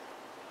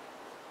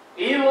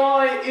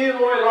 Eloi,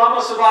 Eloi,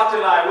 lama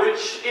sabachthani,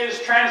 which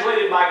is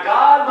translated, my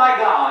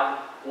God,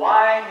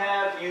 why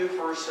have you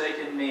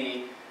forsaken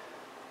me?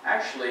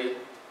 Actually,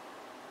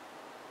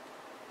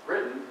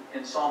 written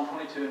in Psalm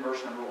 22 and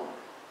verse number 1.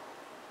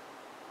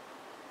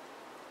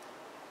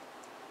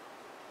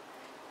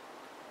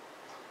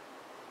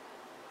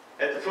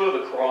 At the foot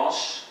of the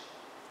cross,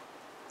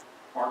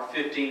 Mark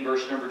 15,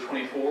 verse number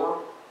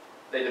 24,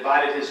 they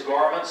divided his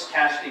garments,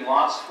 casting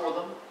lots for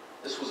them.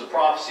 This was a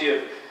prophecy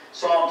of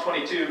Psalm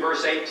 22,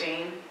 verse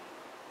 18.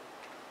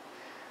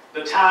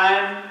 The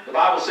time, the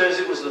Bible says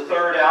it was the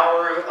 3rd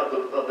hour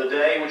of the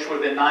day, which would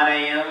have been 9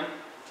 a.m.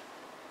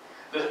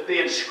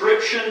 The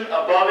inscription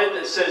above it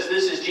that says,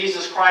 this is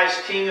Jesus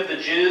Christ, King of the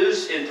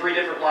Jews, in 3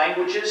 different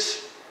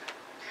languages.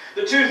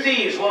 The 2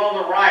 thieves, one on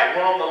the right,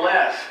 one on the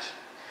left.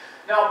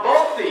 Now,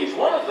 both thieves,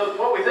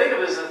 what we think of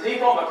as the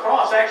thief on the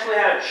cross, actually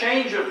had a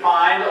change of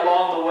mind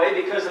along the way,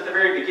 because at the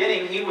very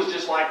beginning, he was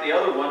just like the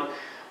other one,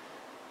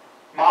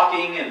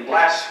 mocking and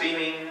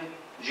blaspheming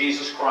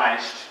Jesus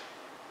Christ,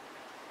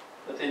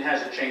 but then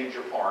has a change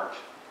of heart.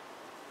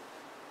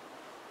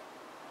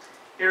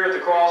 Here at the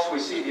cross, we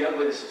see the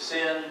ugliness of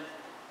sin,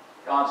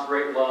 God's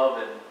great love,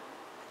 and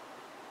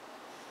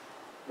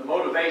the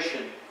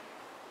motivation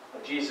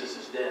of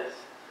Jesus' death.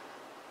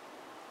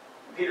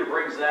 And Peter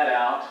brings that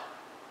out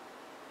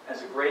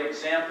as a great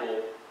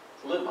example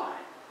to live by.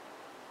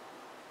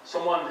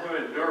 Someone who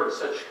endured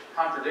such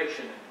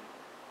contradiction,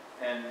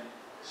 and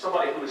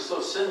somebody who was so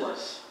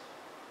sinless,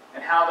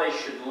 and how they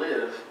should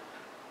live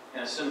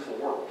in a sinful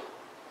world.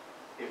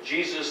 If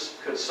Jesus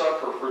could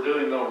suffer for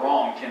doing no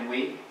wrong, can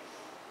we?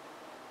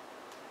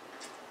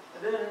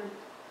 And then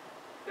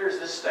there's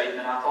this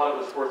statement, I thought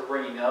it was worth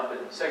bringing up in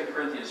 2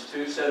 Corinthians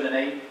 2, 7 and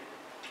 8,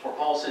 where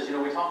Paul says,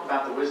 we talk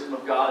about the wisdom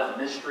of God and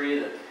the mystery,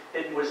 the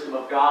hidden wisdom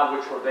of God,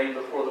 which ordained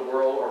before the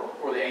world, or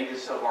before the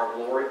ages of our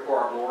glory, for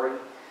our glory,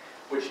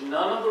 which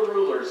none of the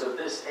rulers of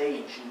this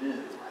age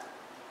knew.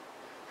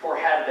 For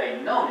had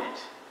they known it,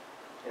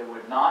 they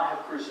would not have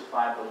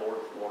crucified the Lord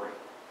of glory.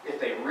 If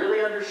they really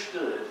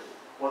understood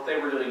what they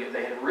were doing, if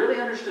they had really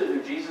understood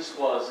who Jesus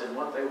was and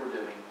what they were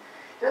doing,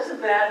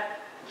 doesn't that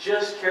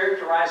just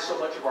characterize so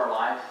much of our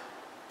life?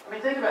 I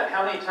mean, think about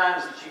how many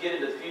times that you get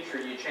into the future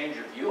and you change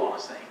your view on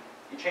a thing.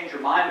 You change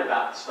your mind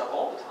about stuff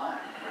all the time.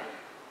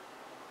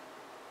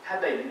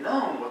 Had they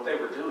known what they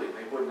were doing,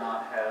 they would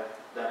not have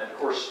done it. Of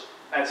course,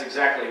 that's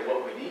exactly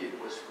what we needed,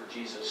 was for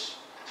Jesus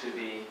to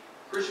be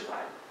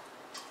crucified.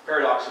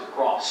 Paradox of the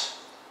cross.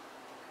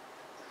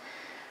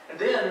 And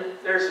then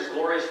there's his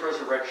glorious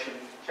resurrection.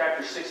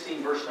 Chapter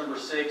 16, verse number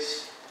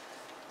 6.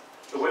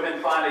 The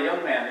women find a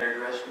young man there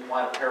dressed in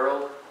white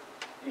apparel.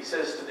 He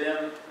says to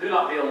them, do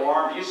not be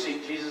alarmed. You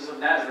seek Jesus of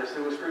Nazareth,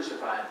 who was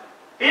crucified.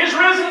 He is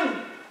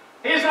risen!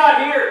 He is not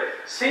here.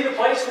 See the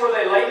place where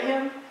they laid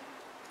him?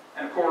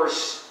 And of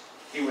course,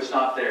 he was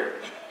not there.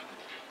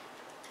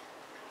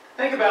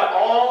 Think about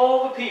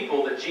all the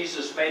people that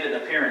Jesus made an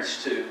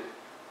appearance to.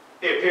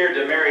 He appeared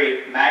to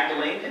Mary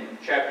Magdalene in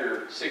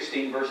chapter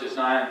 16, verses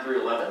 9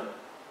 through 11.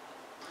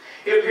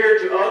 He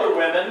appeared to other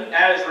women,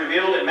 as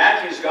revealed in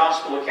Matthew's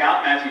Gospel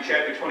account, Matthew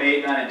chapter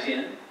 28, 9 and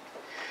 10.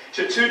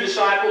 To 2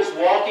 disciples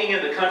walking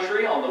in the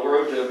country on the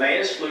road to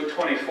Emmaus, Luke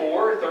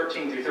 24,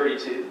 13 through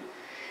 32.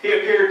 He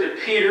appeared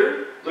to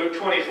Peter, Luke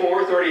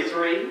 24,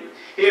 33.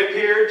 He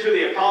appeared to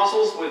the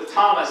apostles with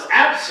Thomas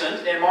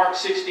absent in Mark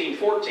 16,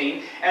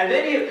 14. And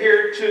then he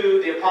appeared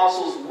to the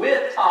apostles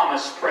with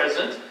Thomas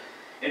present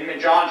in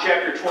John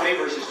chapter 20,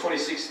 verses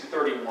 26 to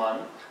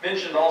 31.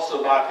 Mentioned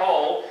also by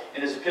Paul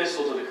in his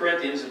epistle to the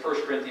Corinthians in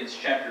 1 Corinthians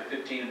chapter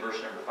 15 and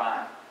verse number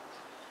 5.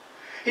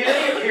 He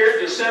then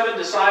appeared to 7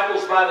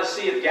 disciples by the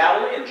Sea of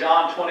Galilee in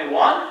John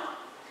 21.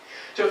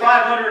 To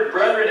 500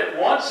 brethren at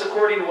once,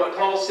 according to what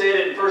Paul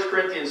said in 1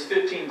 Corinthians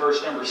 15,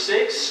 verse number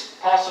 6,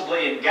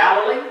 possibly in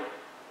Galilee.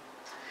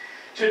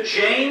 To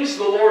James,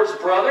 the Lord's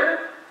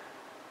brother,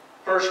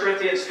 1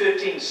 Corinthians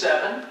 15,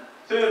 7.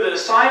 Through the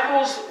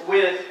disciples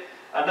with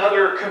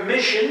another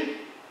commission,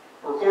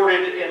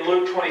 recorded in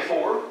Luke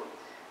 24.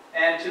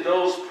 And to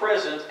those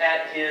present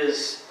at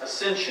his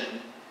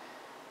ascension,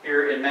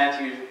 here in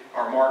Matthew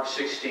or Mark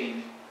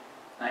 16,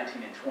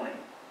 19 and 20.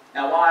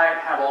 Now, why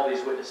have all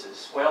these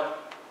witnesses? Well,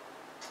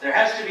 there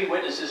has to be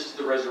witnesses to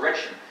the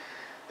resurrection.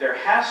 There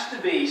has to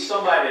be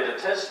somebody to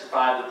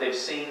testify that they've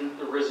seen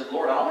the risen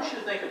Lord. I want you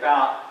to think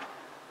about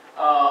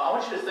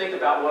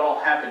what all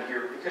happened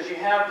here, because you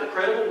have the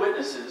credible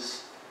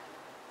witnesses.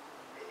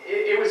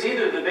 It was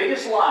either the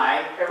biggest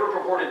lie ever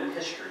purported in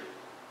history,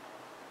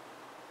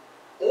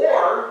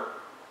 or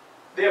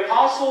the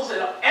apostles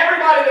and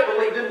everybody that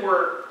believed in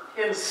were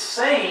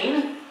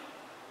insane,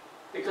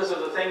 because of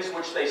the things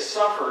which they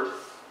suffered,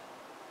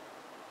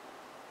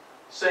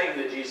 saying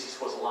that Jesus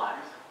was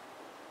alive.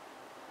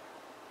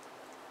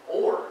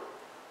 Or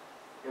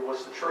it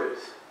was the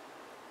truth.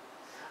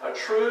 A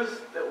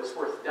truth that was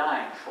worth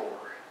dying for.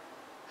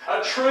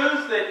 A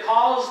truth that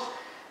caused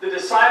the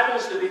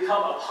disciples to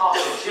become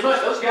apostles. You know,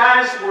 those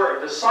guys were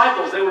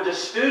disciples. They were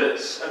just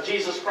students of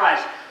Jesus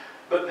Christ.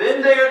 But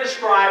then they are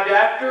described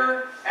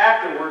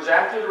afterwards,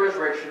 after the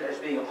resurrection, as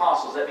being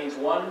apostles. That means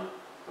one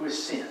who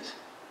is sent.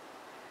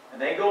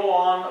 And they go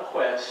on a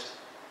quest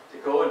to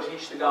go and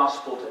teach the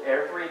gospel to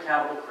every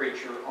accountable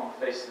creature on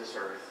the face of this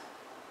earth.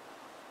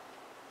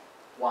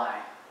 Why?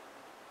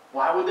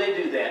 Why would they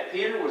do that?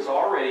 Peter was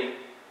already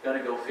going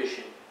to go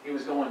fishing. He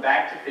was going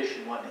back to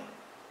fishing, wasn't he?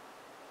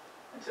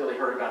 Until he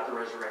heard about the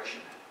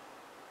resurrection.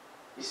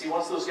 You see,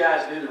 once those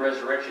guys knew the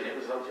resurrection, it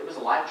was a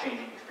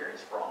life-changing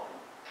experience for all of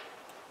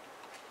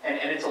them.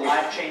 And it's a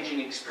life-changing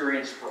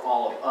experience for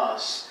all of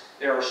us.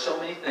 There are so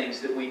many things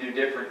that we do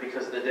different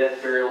because of the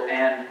death, burial,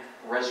 and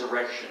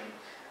resurrection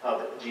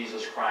of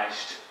Jesus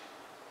Christ.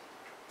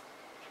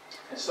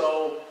 And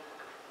so,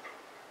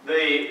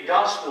 the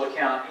gospel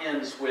account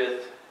ends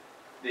with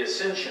the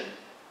ascension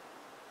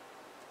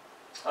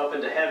up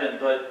into heaven,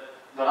 but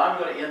I'm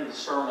going to end the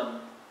sermon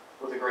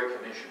with the Great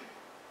Commission.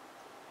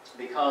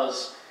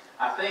 Because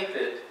I think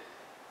that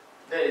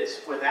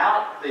it's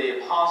without the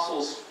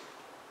apostles'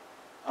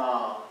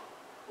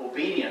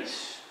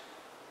 obedience.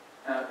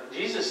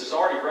 Jesus is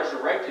already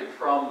resurrected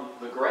from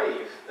the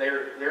grave.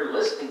 They're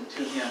listening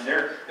to Him.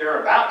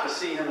 They're about to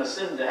see Him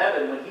ascend to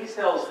heaven when He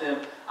tells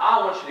them, I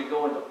want you to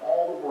go into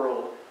all the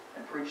world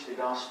and preach the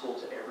gospel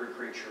to every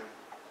creature.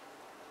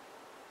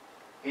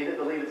 He that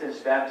believeth and is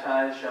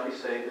baptized shall be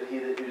saved, but he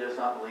that who does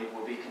not believe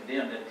will be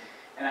condemned.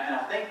 And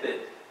I think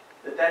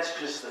that that's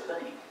just the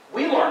thing.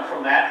 We learn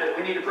from that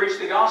we need to preach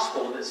the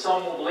gospel, and that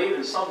some will believe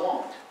and some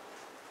won't.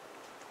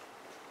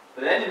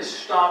 But that didn't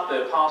stop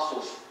the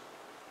apostles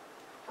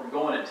from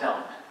going and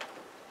telling it.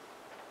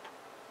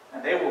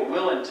 And they were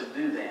willing to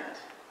do that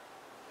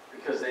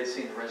because they'd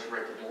seen the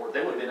resurrected Lord.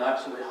 They would have been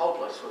absolutely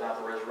hopeless without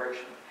the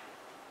resurrection.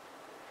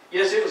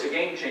 Yes, it was a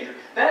game changer.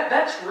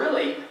 That's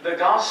really the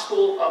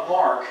Gospel of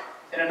Mark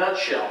in a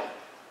nutshell.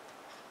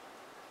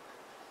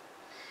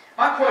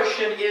 My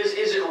question is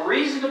it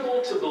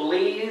reasonable to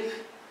believe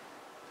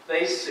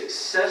they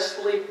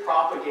successfully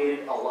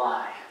propagated a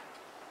lie?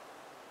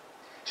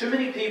 Too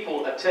many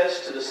people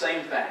attest to the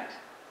same fact.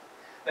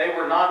 They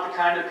were not the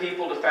kind of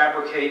people to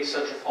fabricate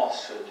such a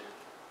falsehood.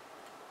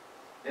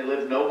 They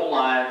lived noble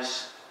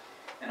lives,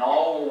 and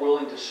all were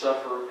willing to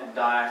suffer and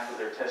die for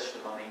their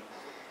testimony.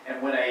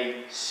 And when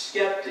a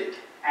skeptic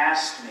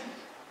asked me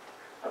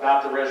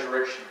about the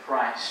resurrection of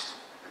Christ,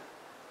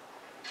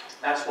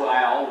 that's what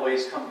I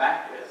always come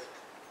back with.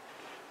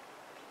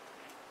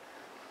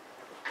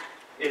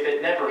 If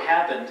it never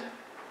happened,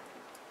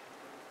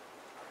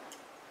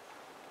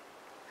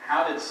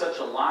 how did such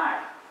a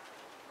lie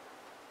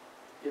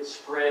get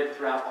spread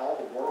throughout all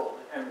the world?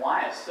 And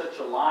why is such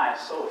a lie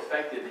so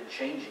effective in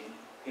changing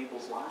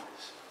people's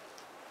lives?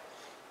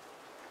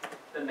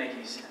 Doesn't make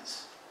any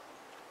sense.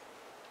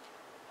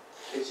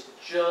 It's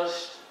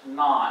just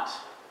not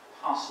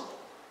possible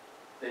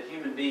that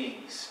human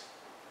beings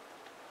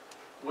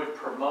would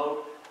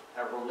promote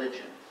a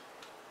religion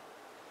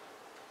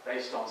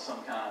based on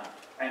some kind of,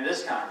 and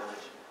this kind of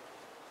religion,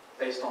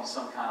 based on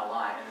some kind of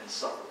lie and then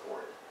suffer for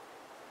it.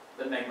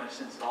 Doesn't make much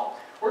sense at all.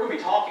 We're going to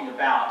be talking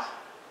about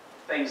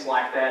things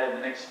like that in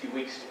the next few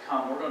weeks to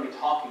come. We're going to be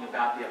talking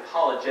about the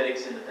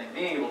apologetics in the thing,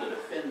 being able to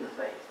defend the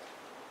faith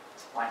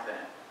like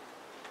that.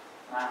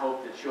 And I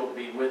hope that you'll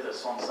be with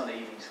us on Sunday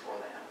evenings for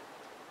that.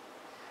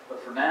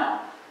 But for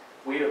now,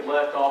 we have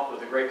left off with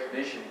the Great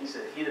Commission. He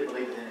said, he that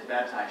believeth and is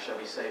baptized shall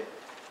be saved.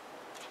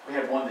 We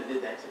had one that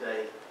did that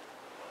today.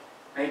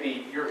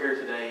 Maybe you're here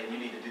today and you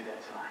need to do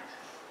that tonight.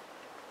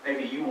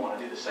 Maybe you want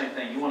to do the same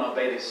thing. You want to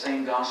obey the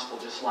same gospel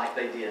just like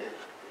they did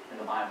in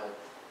the Bible.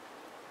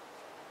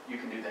 You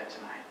can do that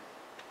tonight.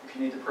 If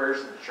you need the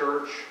prayers of the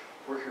church,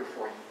 we're here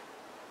for you.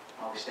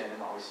 While we stand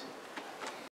and while we sing.